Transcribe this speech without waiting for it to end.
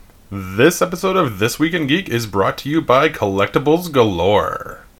This episode of This Week in Geek is brought to you by Collectibles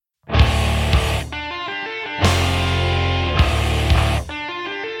Galore.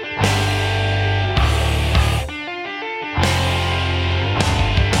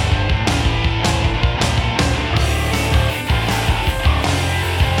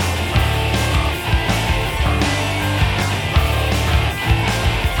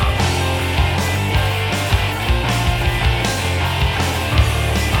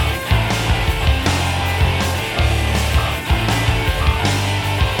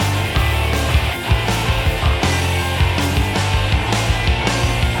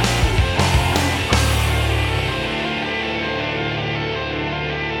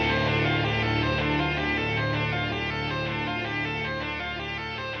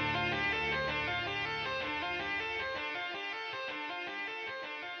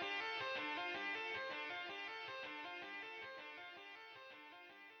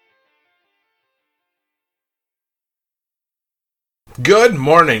 Good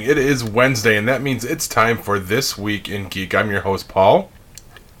morning. It is Wednesday, and that means it's time for This Week in Geek. I'm your host, Paul.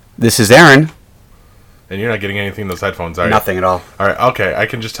 This is Aaron. And you're not getting anything in those headphones, are you? Nothing at all. All right, okay. I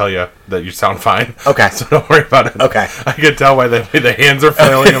can just tell you that you sound fine. Okay. So don't worry about it. Okay. I can tell by the way the hands are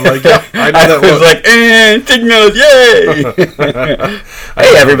flailing. I'm like, yeah, I know that was like, signals, yay!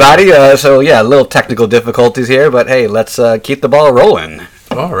 Hey, everybody. A little technical difficulties here, but hey, let's keep the ball rolling.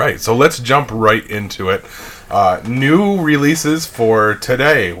 All right, so let's jump right into it. New releases for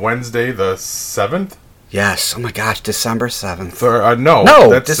today, Wednesday the 7th? Yes. Oh my gosh, December 7th. No,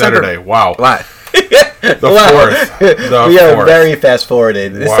 that's December. Saturday. Wow. What? The 4th. We are very fast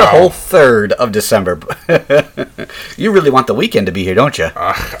forwarded. It's the Wow. whole 3rd of December. You really want the weekend to be here, don't you?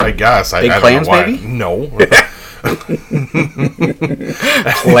 I guess. Big I don't plans, know why. maybe? No.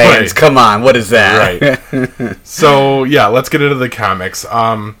 Plans. Come on. What is that? Right. So, yeah, let's get into the comics.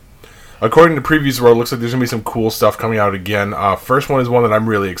 According to Previews World, it looks like there's going to be some cool stuff coming out again. First one is one that I'm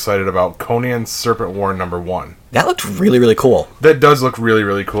really excited about, Conan Serpent War #1. That looked really, really cool. That does look really,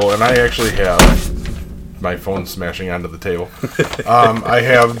 really cool, and I actually have my phone smashing onto the table. I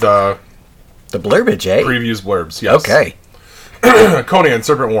have the blurbage, eh? Previews blurbs, yes. Okay. Conan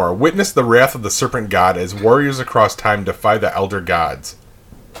Serpent War. Witness the wrath of the Serpent God as warriors across time defy the Elder Gods.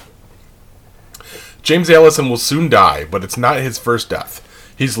 James Allison will soon die, but it's not his first death.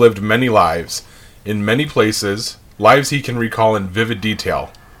 He's lived many lives, in many places, lives he can recall in vivid detail.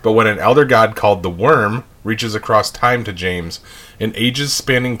 But when an elder god called the Worm reaches across time to James, an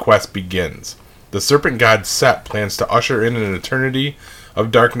ages-spanning quest begins. The serpent god Set plans to usher in an eternity of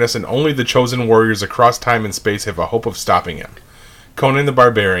darkness, and only the chosen warriors across time and space have a hope of stopping him. Conan the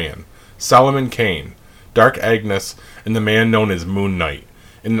Barbarian, Solomon Kane, Dark Agnes, and the man known as Moon Knight.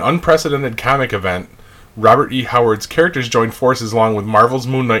 In an unprecedented comic event, Robert E. Howard's characters join forces along with Marvel's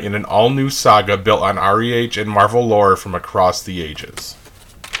Moon Knight in an all-new saga built on REH and Marvel lore from across the ages.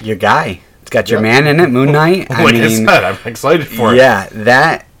 Your guy. It's got your man in it, Moon Knight. I said, I'm excited for it. Yeah,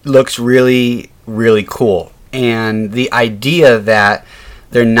 that looks really, really cool. And the idea that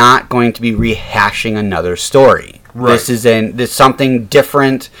they're not going to be rehashing another story. Right. This is something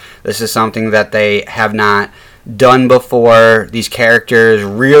different. This is something that they have not done before. These characters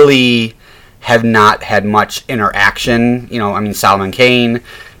really have not had much interaction. Solomon Kane,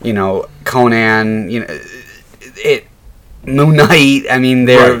 Conan, Moon Knight.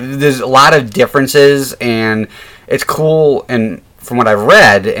 There's a lot of differences, and it's cool. And from what I've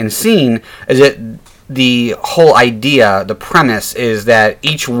read and seen, is that the whole idea, the premise, is that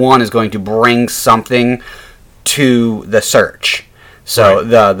each one is going to bring something to the search. So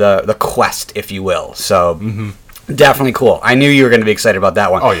right. the quest, if you will. So. Mm-hmm. Definitely cool. I knew you were going to be excited about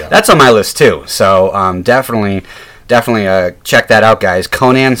that one. Oh, yeah. That's on my list, too. So, definitely check that out, guys.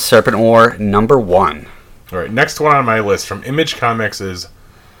 Conan Serpent War #1. All right, next one on my list from Image Comics is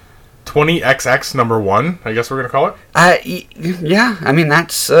 20XX #1, I guess we're going to call it? Yeah,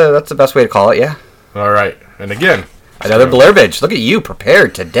 that's the best way to call it, yeah. All right, and again... Another blurbage. Look at you,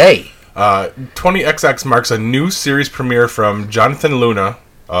 prepared today. 20XX marks a new series premiere from Jonathan Luna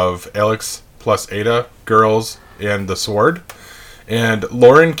of Alex plus Ada, Girls, and The Sword, and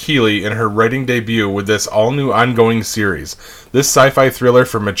Lauren Keeley in her writing debut with this all-new ongoing series. This sci-fi thriller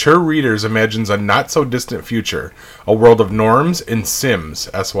for mature readers imagines a not-so-distant future, a world of norms and Sims,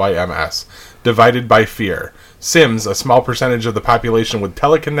 S-Y-M-S, divided by fear. Sims, a small percentage of the population with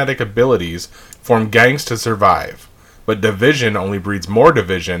telekinetic abilities, form gangs to survive. But division only breeds more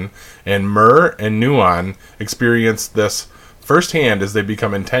division, and Myrrh and Nuon experience this firsthand as they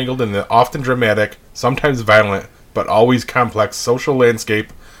become entangled in the often dramatic, sometimes violent, but always complex social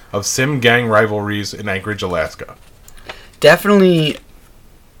landscape of sim gang rivalries in Anchorage, Alaska. Definitely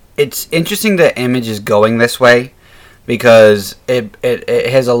it's interesting that Image is going this way because it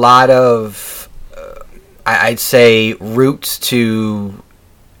has a lot of, I'd say, roots to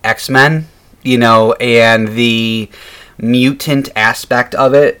X-Men, and the mutant aspect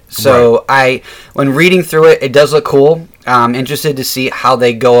of it. So when reading through it, it does look cool. I'm interested to see how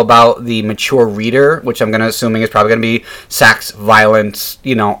they go about the mature reader, which I'm going to assuming is probably going to be sex, violence,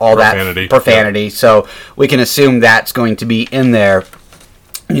 all Profanity. that profanity. Yeah. So we can assume that's going to be in there.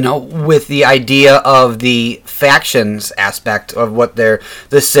 With the idea of the factions aspect of what they're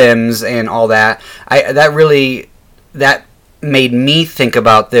the Sims and all that, that made me think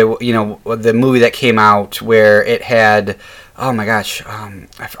about the movie that came out where it had, oh my gosh,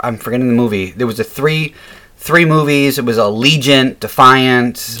 I'm forgetting the movie. There was three movies. It was Allegiant,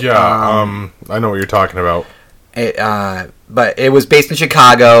 Defiant. Yeah, I know what you're talking about. But it was based in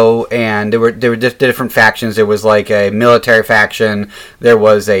Chicago, and there were different factions. There was like a military faction, there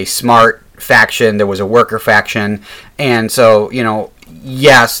was a smart faction, there was a worker faction, and so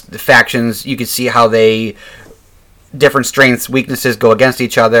yes, the factions, you could see how they different strengths, weaknesses go against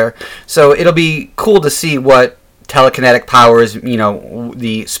each other. So it'll be cool to see what telekinetic powers,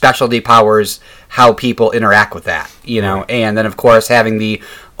 the specialty powers, how people interact with that, and then of course having the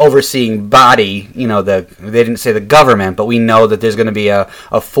overseeing body, they didn't say the government, but we know that there's going to be a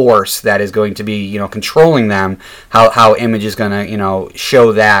force that is going to be, controlling them, how Image is going to,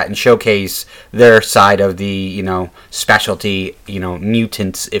 show that and showcase their side of the, specialty,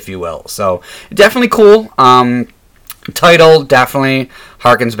 mutants, if you will. So definitely cool. Title definitely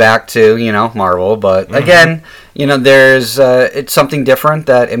harkens back to, Marvel, but again, there's it's something different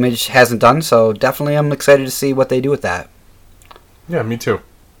that Image hasn't done, so definitely I'm excited to see what they do with that. Yeah, me too.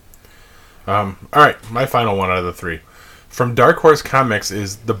 All right, my final one out of the three. From Dark Horse Comics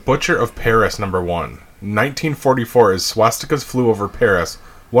is The Butcher of Paris #1. 1944 as swastikas flew over Paris,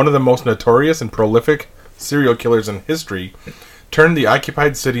 one of the most notorious and prolific serial killers in history turned the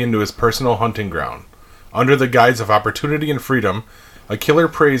occupied city into his personal hunting ground. Under the guise of opportunity and freedom, a killer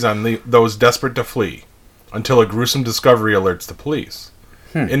preys on those desperate to flee, until a gruesome discovery alerts the police.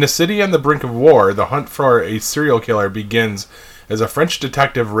 In a city on the brink of war, the hunt for a serial killer begins as a French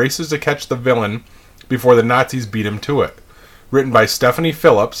detective races to catch the villain before the Nazis beat him to it. Written by Stephanie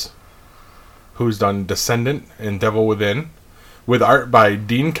Phillips, who's done Descendant and Devil Within, with art by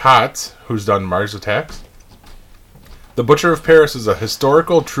Dean Kotz, who's done Mars Attacks. The Butcher of Paris is a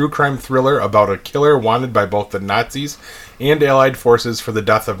historical true crime thriller about a killer wanted by both the Nazis and Allied forces for the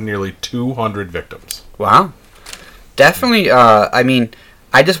death of nearly 200 victims. Wow. Definitely,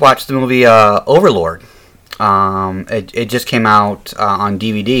 I just watched the movie Overlord. It just came out on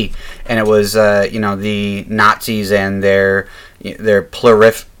DVD, and it was the Nazis and their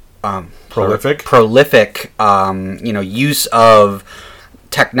prolific use of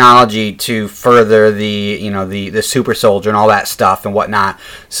technology to further the super soldier and all that stuff and whatnot.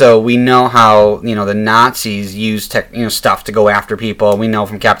 So we know how the Nazis use stuff to go after people. We know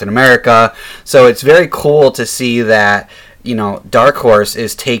from Captain America. So it's very cool to see that Dark Horse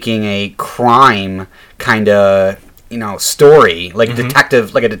is taking a crime kind of story, like a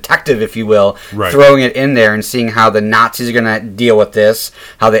detective, if you will, throwing it in there and seeing how the Nazis are going to deal with this,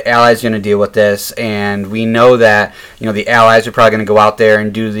 how the Allies are going to deal with this, and we know that the Allies are probably going to go out there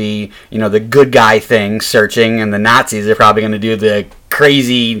and do the the good guy thing, searching, and the Nazis are probably going to do the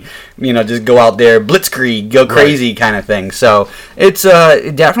crazy, just go out there, blitzkrieg, go crazy kind of thing. So it's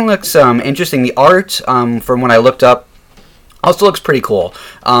it definitely looks interesting. The art, from what I looked up, also looks pretty cool.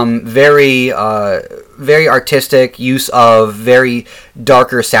 Very artistic use of very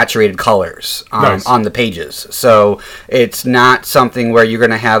darker saturated colors on the pages. So it's not something where you're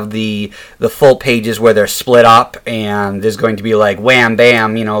going to have the full pages where they're split up and there's going to be like wham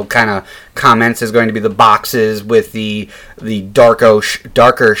bam, kind of comments. There's going to be the boxes with the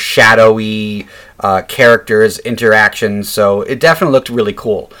darker shadowy characters, interactions. So it definitely looked really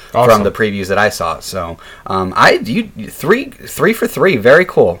cool from the previews that I saw. So three for three, very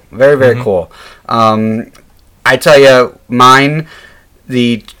cool, very cool. I tell you, mine,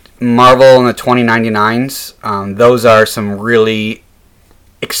 the Marvel and the 2099s, those are some really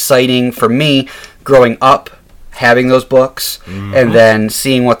exciting for me growing up, having those books, and then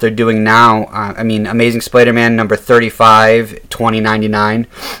seeing what they're doing now. Amazing Spider-Man number 35, 2099.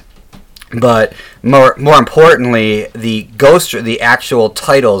 But more importantly, the actual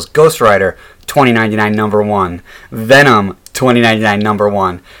titles, Ghost Rider 2099 #1, Venom 2099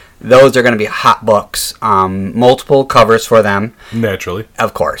 #1. Those are going to be hot books. Multiple covers for them. Naturally.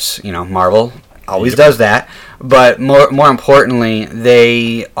 Of course. Marvel always does that. But more importantly,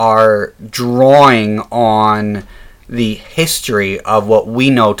 they are drawing on the history of what we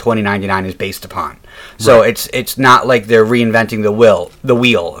know 2099 is based upon. So it's not like they're reinventing the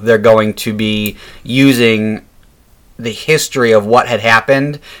wheel. They're going to be using the history of what had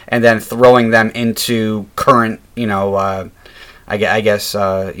happened and then throwing them into current, I guess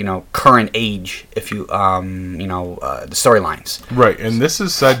current age, if you the storylines. Right, and this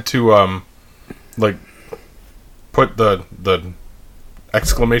is said to put the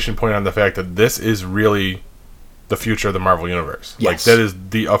exclamation point on the fact that this is really the future of the Marvel Universe. Yes. Like, that is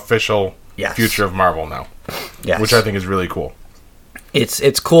the official future of Marvel now. Yes. Which I think is really cool.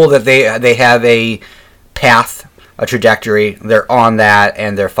 It's cool that they have a path, a trajectory. They're on that,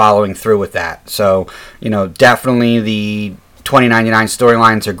 and they're following through with that. So, definitely the 2099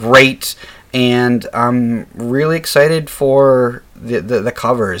 storylines are great, and I'm really excited for the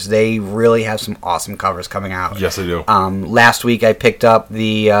covers. They really have some awesome covers coming out. Yes, they do. Last week I picked up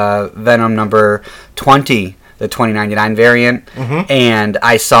the Venom number 20, the 2099 variant, and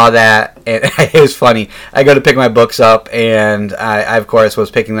I saw that, and it was funny. I go to pick my books up, and I of course was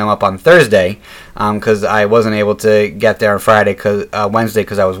picking them up on Thursday because I wasn't able to get there on Wednesday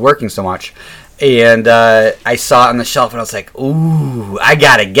because I was working so much. And I saw it on the shelf, and I was like, ooh, I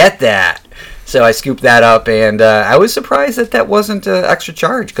gotta get that. So I scooped that up, and I was surprised that wasn't an extra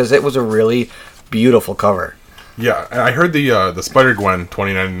charge, because it was a really beautiful cover. Yeah, I heard the Spider-Gwen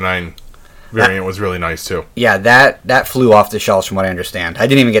 2099 variant was really nice, too. Yeah, that flew off the shelves from what I understand. I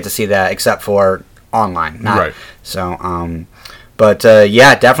didn't even get to see that except for online. Right. So,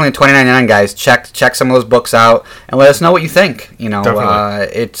 yeah, definitely 2099, guys. Check some of those books out, and let us know what you think.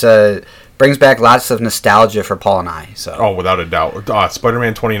 It brings back lots of nostalgia for Paul and I. So. Oh, without a doubt.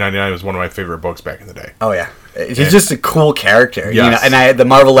 Spider-Man 2099 was one of my favorite books back in the day. Oh, yeah. He's just a cool character. Yes. And the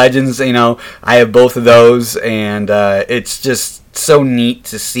Marvel Legends, I have both of those, and it's just so neat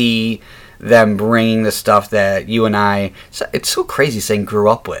to see them bringing the stuff that you and I, it's so crazy saying grew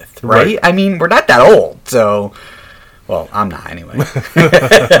up with, right? I mean, we're not that old, so, well, I'm not anyway.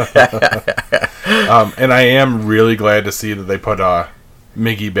 And I am really glad to see that they put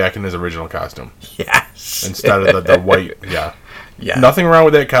Miggy back in his original costume. Yes. Instead of the white, yeah. Nothing wrong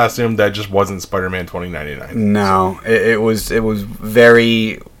with that costume. That just wasn't Spider-Man 2099. No, so. It was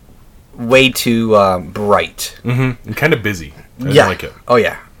way too bright. Mm-hmm. And kind of busy. I didn't like it. Oh,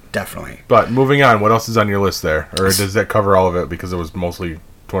 yeah. Definitely. But moving on, what else is on your list there? Or does that cover all of it because it was mostly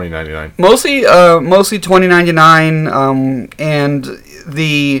 2099? Mostly 2099. And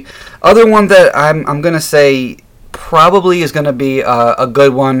the other one that I'm going to say probably is going to be a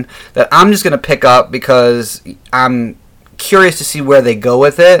good one that I'm just going to pick up because I'm curious to see where they go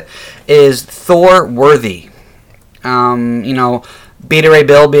with it is Thor Worthy. Beta Ray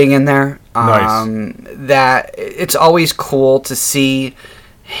Bill being in there. Nice. That it's always cool to see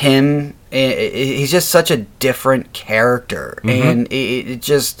him. He's just such a different character, and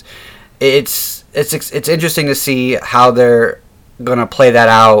it's interesting to see how they're gonna play that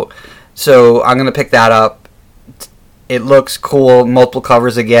out. So I'm gonna pick that up. It looks cool, multiple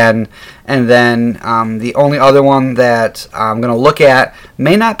covers again, and then the only other one that I'm gonna look at,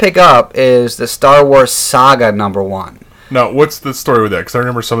 may not pick up, is the Star Wars Saga #1. Now, what's the story with that? Because I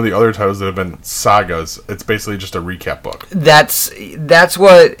remember some of the other titles that have been sagas. It's basically just a recap book. That's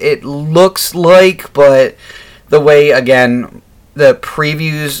what it looks like, but the way, again, the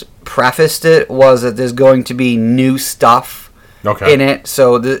previews prefaced it was that there's going to be new stuff in it.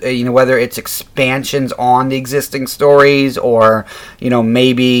 So, whether it's expansions on the existing stories or,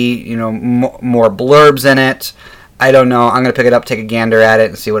 maybe, more blurbs in it. I don't know. I'm going to pick it up, take a gander at it,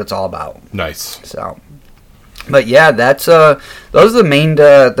 and see what it's all about. Nice. So... But yeah, that's those are the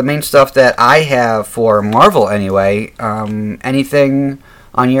main stuff that I have for Marvel anyway. Anything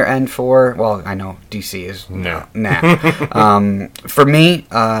on your end for? Well, I know DC is nah. For me,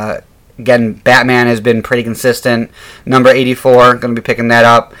 again, Batman has been pretty consistent. Number 84, going to be picking that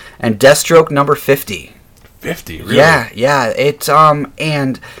up, and Deathstroke number 50. 50, really? Yeah. It's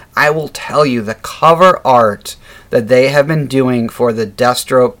and I will tell you, the cover art that they have been doing for the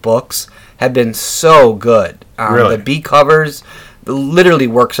Deathstroke books have been so good. Really? The B covers, literally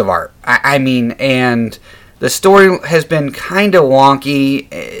works of art. I mean, and the story has been kind of wonky.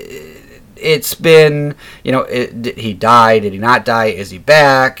 It's been, did he die? Did he not die? Is he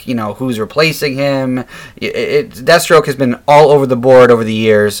back? Who's replacing him? Deathstroke has been all over the board over the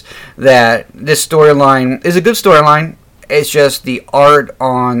years. That this storyline is a good storyline. It's just the art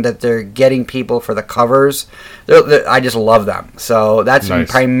on that they're getting people for the covers. I just love them. So that's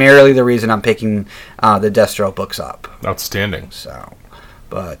primarily the reason I'm picking the Deathstroke books up. Outstanding. So,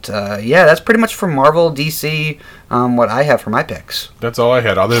 But yeah, that's pretty much for Marvel, DC, what I have for my picks. That's all I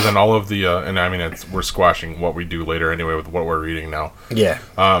had, other than all of the, and I mean, we're squashing what we do later anyway with what we're reading now. Yeah.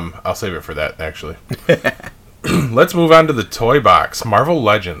 I'll save it for that, actually. Let's move on to the toy box. Marvel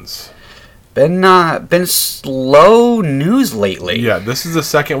Legends. Been slow news lately. Yeah, this is the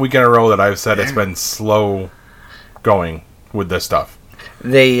second week in a row that I've said it's been slow going with this stuff.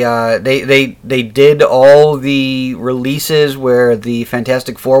 They did all the releases where the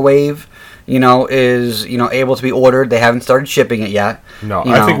Fantastic Four wave, is able to be ordered. They haven't started shipping it yet. No,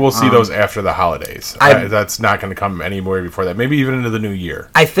 I think we'll see those after the holidays. That's not going to come anywhere before that. Maybe even into the new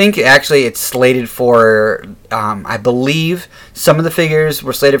year. I think actually it's slated for. I believe some of the figures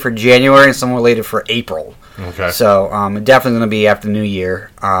were slated for January and some were slated for April. Okay. So definitely going to be after the new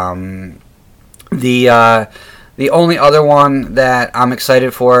year. The only other one that I'm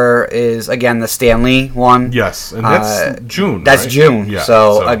excited for is, again, the Stan Lee one. Yes, and that's June, That's right? June. Yeah,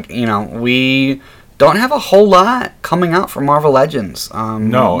 so. We don't have a whole lot coming out for Marvel Legends.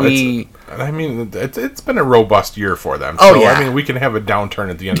 It's been a robust year for them. Oh, so, yeah. I mean, we can have a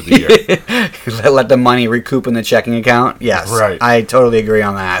downturn at the end of the year. Let the money recoup in the checking account. Yes, right. I totally agree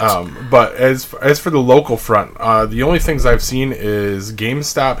on that. But as for the local front, the only things I've seen is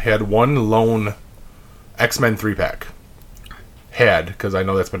GameStop had one lone X-Men 3-pack. Because I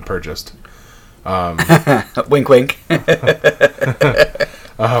know that's been purchased. Wink, wink.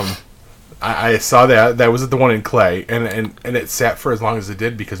 I saw that. That was the one in clay, and it sat for as long as it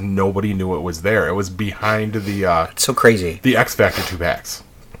did because nobody knew it was there. It was behind the It's so crazy. The X Factor 2-packs.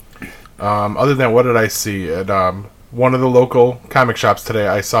 Other than that, what did I see? At one of the local comic shops today,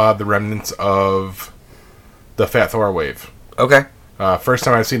 I saw the remnants of the Fat Thor wave. Okay. First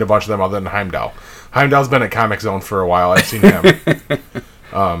time I've seen a bunch of them other than Heimdall. Heimdall's been at Comic Zone for a while. I've seen him.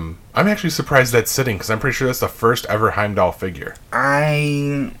 I'm actually surprised that's sitting because I'm pretty sure that's the first ever Heimdall figure.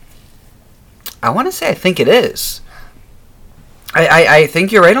 I want to say I think it is. I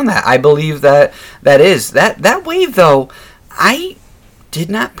think you're right on that. I believe that is. That wave, though, I did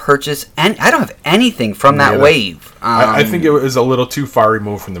not purchase any. I don't have anything from that wave. I think it was a little too far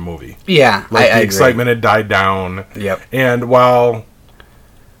removed from the movie. Yeah, like I the excitement had died down. Yep. And while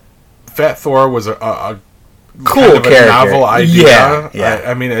Fat Thor was a cool kind of character, a novel idea. Yeah.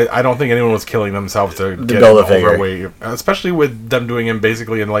 I mean, I don't think anyone was killing themselves to get build him a figure. overweight, especially with them doing him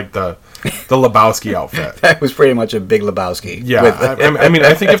basically in like the Lebowski outfit. That was pretty much a Big Lebowski. Yeah, I mean,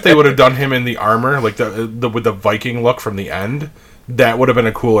 I think if they would have done him in the armor, like the with the Viking look from the end, that would have been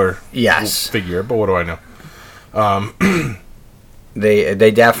a cooler figure. But what do I know?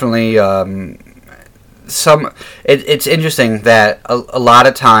 They definitely. It's interesting that a lot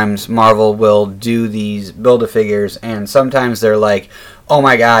of times Marvel will do these Build-A-Figures, and sometimes they're like, oh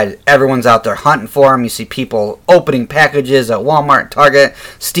my god, everyone's out there hunting for them. You see people opening packages at Walmart, Target,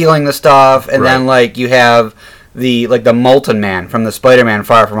 stealing the stuff, and then like you have the Molten Man from the Spider-Man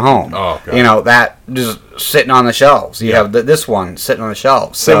Far From Home. Oh, God. That just sitting on the shelves. You have this one sitting on the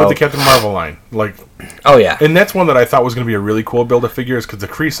shelves. Same with the Captain Marvel line, Oh yeah, and that's one that I thought was going to be a really cool Build-A-Figures because the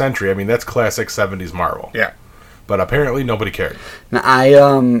Kree Sentry. I mean, that's classic '70s Marvel. Yeah. But apparently nobody cared. Now,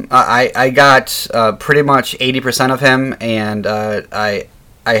 I got pretty much 80% of him, and I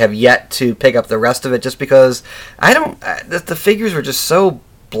have yet to pick up the rest of it just because I don't. The figures were just so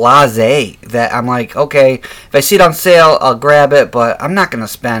blasé that I'm like, okay, if I see it on sale, I'll grab it, but I'm not gonna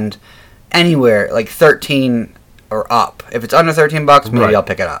spend anywhere like 13 or up. If it's under $13, maybe I'll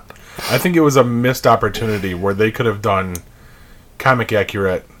pick it up. I think it was a missed opportunity where they could have done comic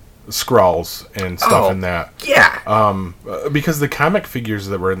accurate Skrulls and stuff in that. Yeah. Because the comic figures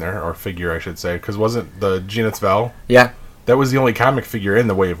that were in there, or figure I should say, because wasn't the Geneth's Vel? Yeah. That was the only comic figure in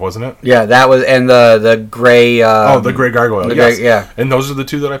the wave, wasn't it? Yeah, that was, and the gray. The gray gargoyle. Yes. Yeah. And those are the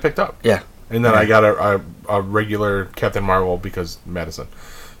two that I picked up. Yeah. And then I got a regular Captain Marvel because Madison.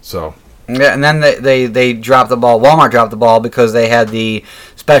 So. Yeah, and then they dropped the ball. Walmart dropped the ball because they had the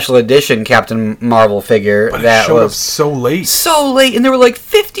special edition Captain Marvel figure but that it showed was up so late, and there were like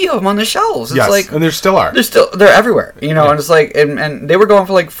 50 of them on the shelves. It's yes, and there still are. They're everywhere, and it's like, and they were going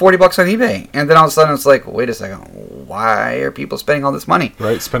for like $40 on eBay, and then all of a sudden it's like, wait a second, why are people spending all this money?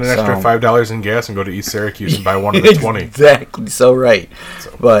 Right, spend an extra $5 in gas and go to East Syracuse and buy one of the 20. Exactly, so right.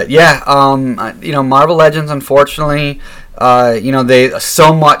 But yeah, Marvel Legends, unfortunately. They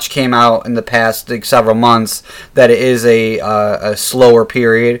so much came out in the past several months that it is a slower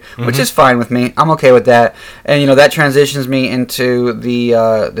period, which is fine with me. I'm okay with that, and that transitions me into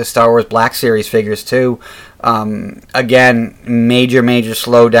the Star Wars Black Series figures too. Again, major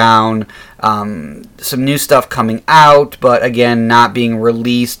slowdown. Some new stuff coming out, but again, not being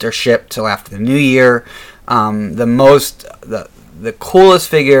released or shipped till after the new year. the coolest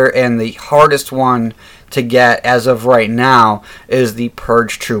figure and the hardest one to get as of right now is the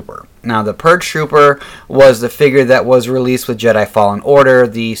Purge Trooper. Now, the Purge Trooper was the figure that was released with Jedi Fallen Order,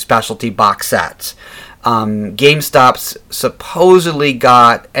 the specialty box sets. GameStop's supposedly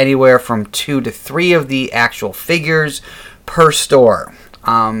got anywhere from 2 to 3 of the actual figures per store.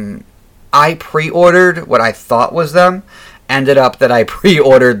 I pre-ordered what I thought was them. Ended up that I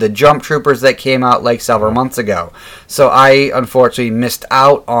pre-ordered the Jump Troopers that came out like several months ago. So I unfortunately missed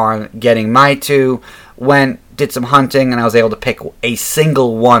out on getting my 2. Did some hunting, and I was able to pick a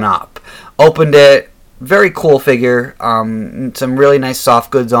single one up. Opened it, very cool figure, some really nice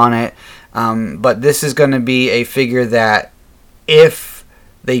soft goods on it. But this is going to be a figure that if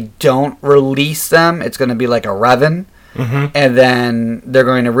they don't release them, it's going to be like a Revan. Mm-hmm. And then they're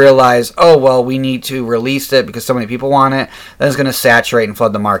going to realize, oh, well, we need to release it because so many people want it. Then it's going to saturate and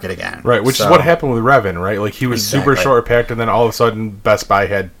flood the market again. Right, which is what happened with Revan, right? Like, he was super short packed, and then all of a sudden, Best Buy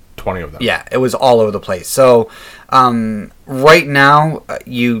had 20 of them. Yeah, it was all over the place. So, right now,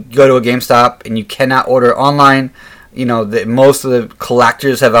 you go to a GameStop, and you cannot order online. You know, most of the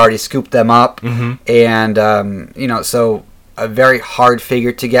collectors have already scooped them up. Mm-hmm. And, so a very hard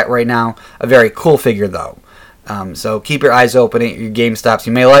figure to get right now. A very cool figure, though. So keep your eyes open at your GameStops.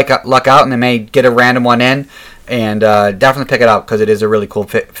 You may luck out, and they may get a random one in, and definitely pick it up because it is a really cool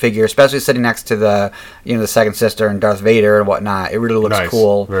figure, especially sitting next to the the Second Sister and Darth Vader and whatnot. It really looks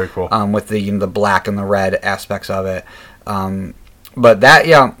cool, very cool, with the black and the red aspects of it. But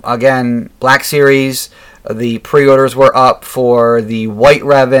that, again, Black Series. The pre-orders were up for the White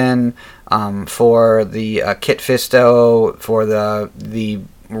Revan, for the Kit Fisto, for the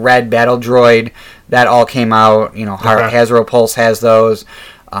Red Battle Droid. That all came out. Hasbro Pulse has those.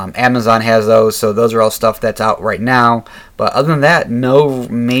 Amazon has those. So those are all stuff that's out right now. But other than that, no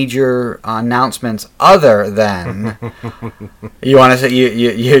major announcements other than... You want to say...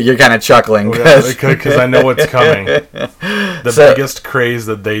 You're kind of chuckling. Because I know what's coming. The biggest craze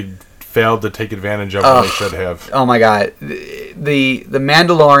that they failed to take advantage of when they should have. Oh my God. The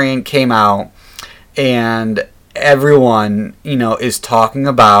Mandalorian came out, and everyone, is talking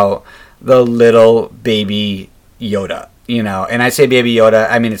about the little baby Yoda, and I say baby Yoda,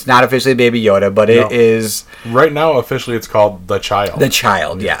 I mean, it's not officially baby Yoda, but it is... Right now, officially, it's called the Child. The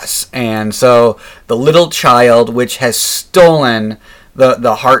Child, yes. And so, the little child, which has stolen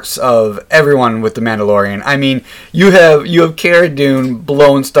the hearts of everyone with the Mandalorian. I mean, you have Cara Dune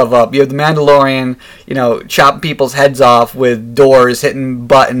blowing stuff up. You have the Mandalorian, chopping people's heads off with doors, hitting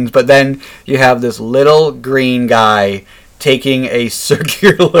buttons, but then you have this little green guy taking a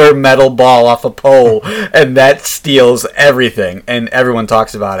circular metal ball off a pole, and that steals everything, and everyone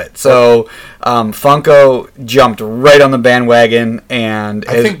talks about it. So Funko jumped right on the bandwagon, and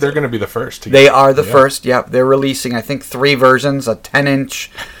I think they're going to be the first. They are the first. Yep, they're releasing, I think, 3 versions: a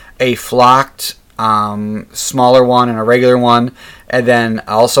 10-inch, a flocked, smaller one, and a regular one. And then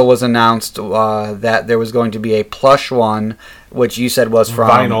also was announced that there was going to be a plush one, which you said was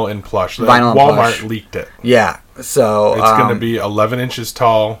from vinyl and plush. Vinyl and Walmart plush. Leaked it. Yeah. So it's going to be 11 inches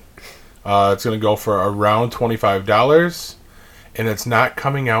tall. It's going to go for around $25, and it's not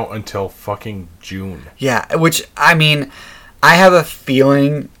coming out until fucking June. Yeah, which, I mean, I have a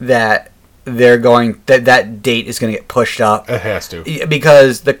feeling that they're going that date is going to get pushed up. It has to,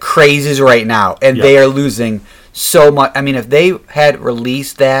 because the craze is right now, and they are losing so much. I mean, if they had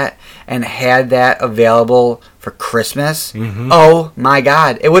released that and had that available for Christmas, oh my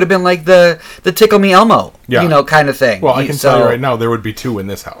God, it would have been like the Tickle Me Elmo, kind of thing. Well, I can tell you right now, there would be 2 in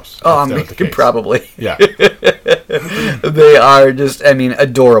this house. Oh, probably. Yeah. They are just, I mean,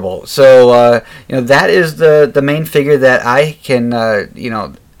 adorable. So, that is the main figure that I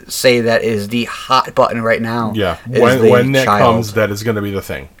can, say that is the hot button right now. Yeah. When that comes, that is going to be the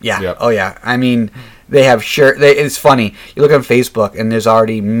thing. Yeah. Yep. Oh, yeah. I mean, they have it's funny. You look on Facebook, and there's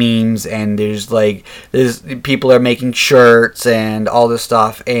already memes, and there's people are making shirts and all this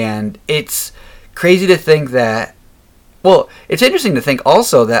stuff, and it's crazy to think that. Well, it's interesting to think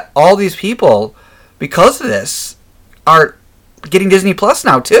also that all these people, because of this, are getting Disney Plus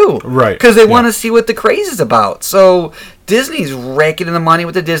now too, right? Because they want to see what the craze is about. So Disney's raking in the money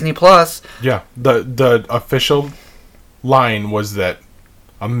with the Disney Plus. Yeah, the official line was that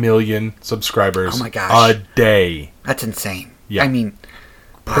 1 million subscribers. Oh my gosh. A day. That's insane. Yeah. I mean,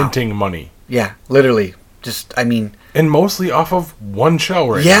 printing money. Yeah, literally. Just, I mean, and mostly off of one show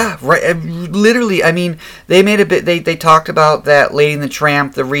right now. Yeah, right. Literally, I mean, they made a bit. They talked about that Lady and the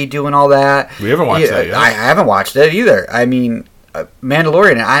Tramp, the redo and all that. We haven't watched that yet. I haven't watched it either. I mean,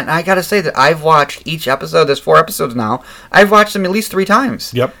 Mandalorian. I got to say that I've watched each episode. There's 4 episodes now. I've watched them at least 3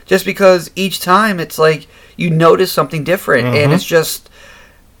 times. Yep. Just because each time it's like you notice something different, and it's just.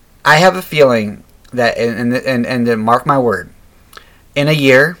 I have a feeling that, and mark my word, in a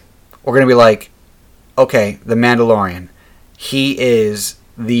year we're gonna be like, okay, the Mandalorian, he is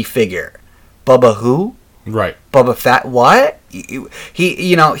the figure. Bubba who? Right. Boba Fett? What? He's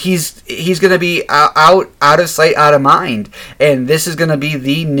gonna be out of sight, out of mind, and this is gonna be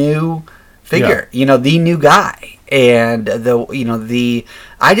the new figure. Yeah. The new guy, and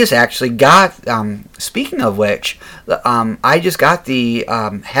I just actually got. Speaking of which, I just got the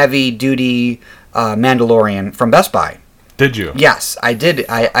heavy duty Mandalorian from Best Buy. Did you? Yes, I did.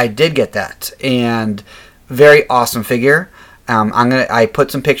 I did get that, and very awesome figure. I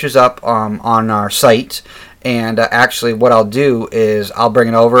put some pictures up on our site, and actually, what I'll do is I'll bring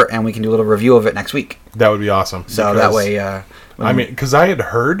it over, and we can do a little review of it next week. That would be awesome. So that way, because I had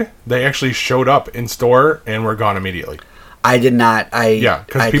heard they actually showed up in store and were gone immediately. I did not.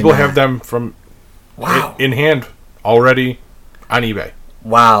 Because people have them from in hand already on eBay.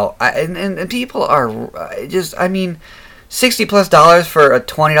 Wow, and people are just. I mean, $60+ for a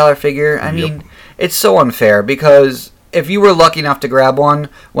 $20 figure. I mean, it's so unfair because if you were lucky enough to grab one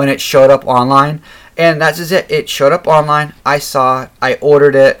when it showed up online, and that's just it. It showed up online. I saw it. I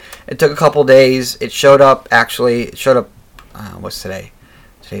ordered it. It took a couple days. It showed up. Actually, it showed up. What's today?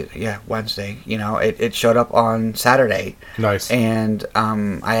 Wednesday. It showed up on Saturday. Nice. And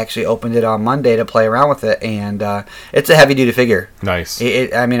I actually opened it on Monday to play around with it, and it's a heavy duty figure. Nice.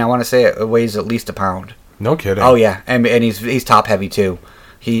 I want to say it weighs at least a pound. No kidding. Oh yeah, and he's top heavy too.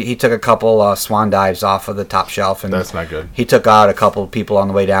 He took a couple swan dives off of the top shelf, and that's not good. He took out a couple people on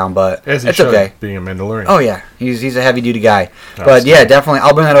the way down, but as he it's should, okay. Being a Mandalorian. Oh yeah, he's a heavy duty guy. But yeah, definitely,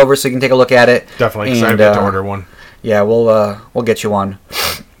 I'll bring that over so you can take a look at it. Definitely, because I have to order one. Yeah, we'll get you one.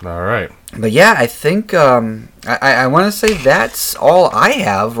 All right. But yeah, I think I want to say that's all I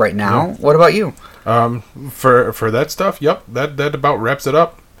have right now. Yeah. What about you? For that stuff, yep, that about wraps it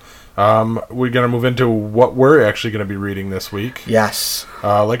up. We're going to move into what we're actually going to be reading this week. Yes.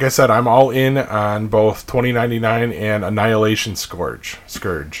 Like I said, I'm all in on both 2099 and Annihilation Scourge.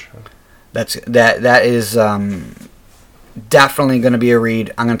 That is definitely going to be a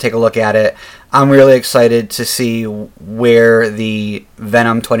read. I'm going to take a look at it. I'm really excited to see where the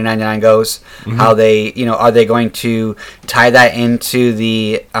Venom 2099 goes. Mm-hmm. How they, are they going to tie that into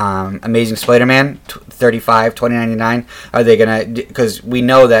the Amazing Spider-Man 2099? Are they going to, because we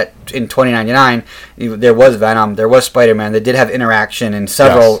know that in 2099 there was Venom, there was Spider-Man. They did have interaction in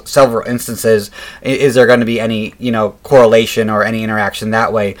several instances. Is there going to be any correlation or any interaction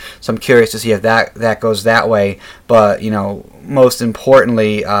that way? So I'm curious to see if that goes that way. But most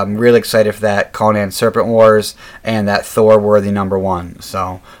importantly, I'm really excited for that Conan Serpent Wars and that Thor Worthy #1.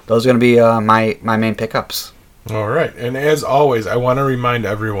 So those are going to be my main pickups. All right, and as always, I want to remind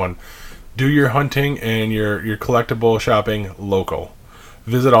everyone: do your hunting and your collectible shopping local.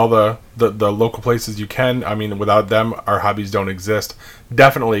 Visit all the local places you can. I mean, without them, our hobbies don't exist.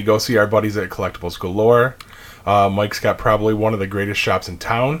 Definitely go see our buddies at Collectibles Galore. Mike's got probably one of the greatest shops in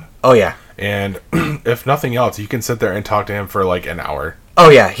town. Oh yeah. And if nothing else, you can sit there and talk to him for like an hour. Oh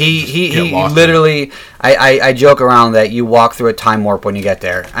yeah, he literally. I joke around that you walk through a time warp when you get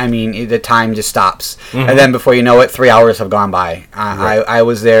there. I mean, the time just stops, and then before you know it, 3 hours have gone by. Right. I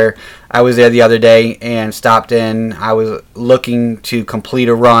was there. I was there the other day and stopped in. I was looking to complete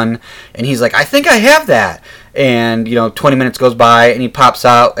a run, and he's like, "I think I have that." And 20 minutes goes by, and he pops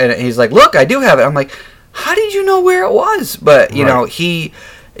out, and he's like, "Look, I do have it." I'm like, "How did you know where it was?" But he.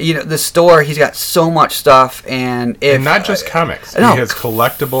 The store, he's got so much stuff, and not just comics. He has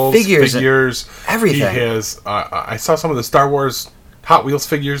collectibles, figures, everything. He has. I saw some of the Star Wars Hot Wheels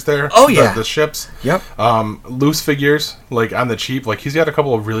figures there. Oh yeah, the ships. Yep. Loose figures, like on the cheap. Like he's got a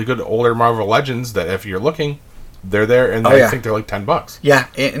couple of really good older Marvel Legends that, if you're looking, they're there, and I think they're like $10. Yeah,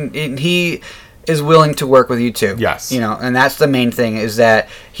 and he is willing to work with you too. Yes. And that's the main thing, is that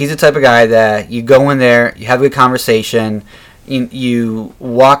he's the type of guy that you go in there, you have a good conversation. You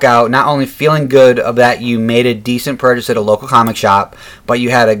walk out not only feeling good about you made a decent purchase at a local comic shop, but you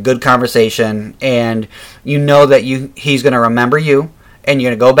had a good conversation, and that he's going to remember you, and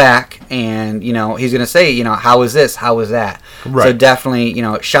you're going to go back, and he's going to say, how is this, how is that. Right. So definitely,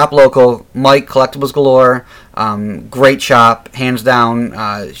 shop local. Mike, Collectibles Galore, great shop, hands down.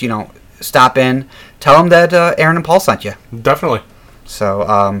 Stop in, tell him that Aaron and Paul sent you. Definitely.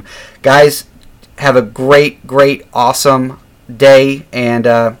 So guys, have a great, awesome day, and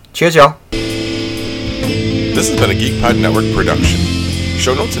cheers, y'all. This has been a GeekPod Network production.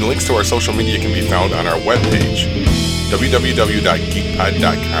 Show notes and links to our social media can be found on our webpage,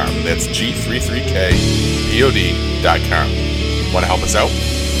 www.geekpod.com. That's G33KPOD.com. Want to help us out?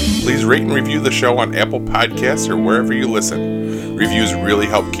 Please rate and review the show on Apple Podcasts or wherever you listen. Reviews really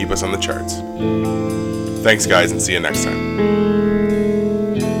help keep us on the charts. Thanks, guys, and see you next time.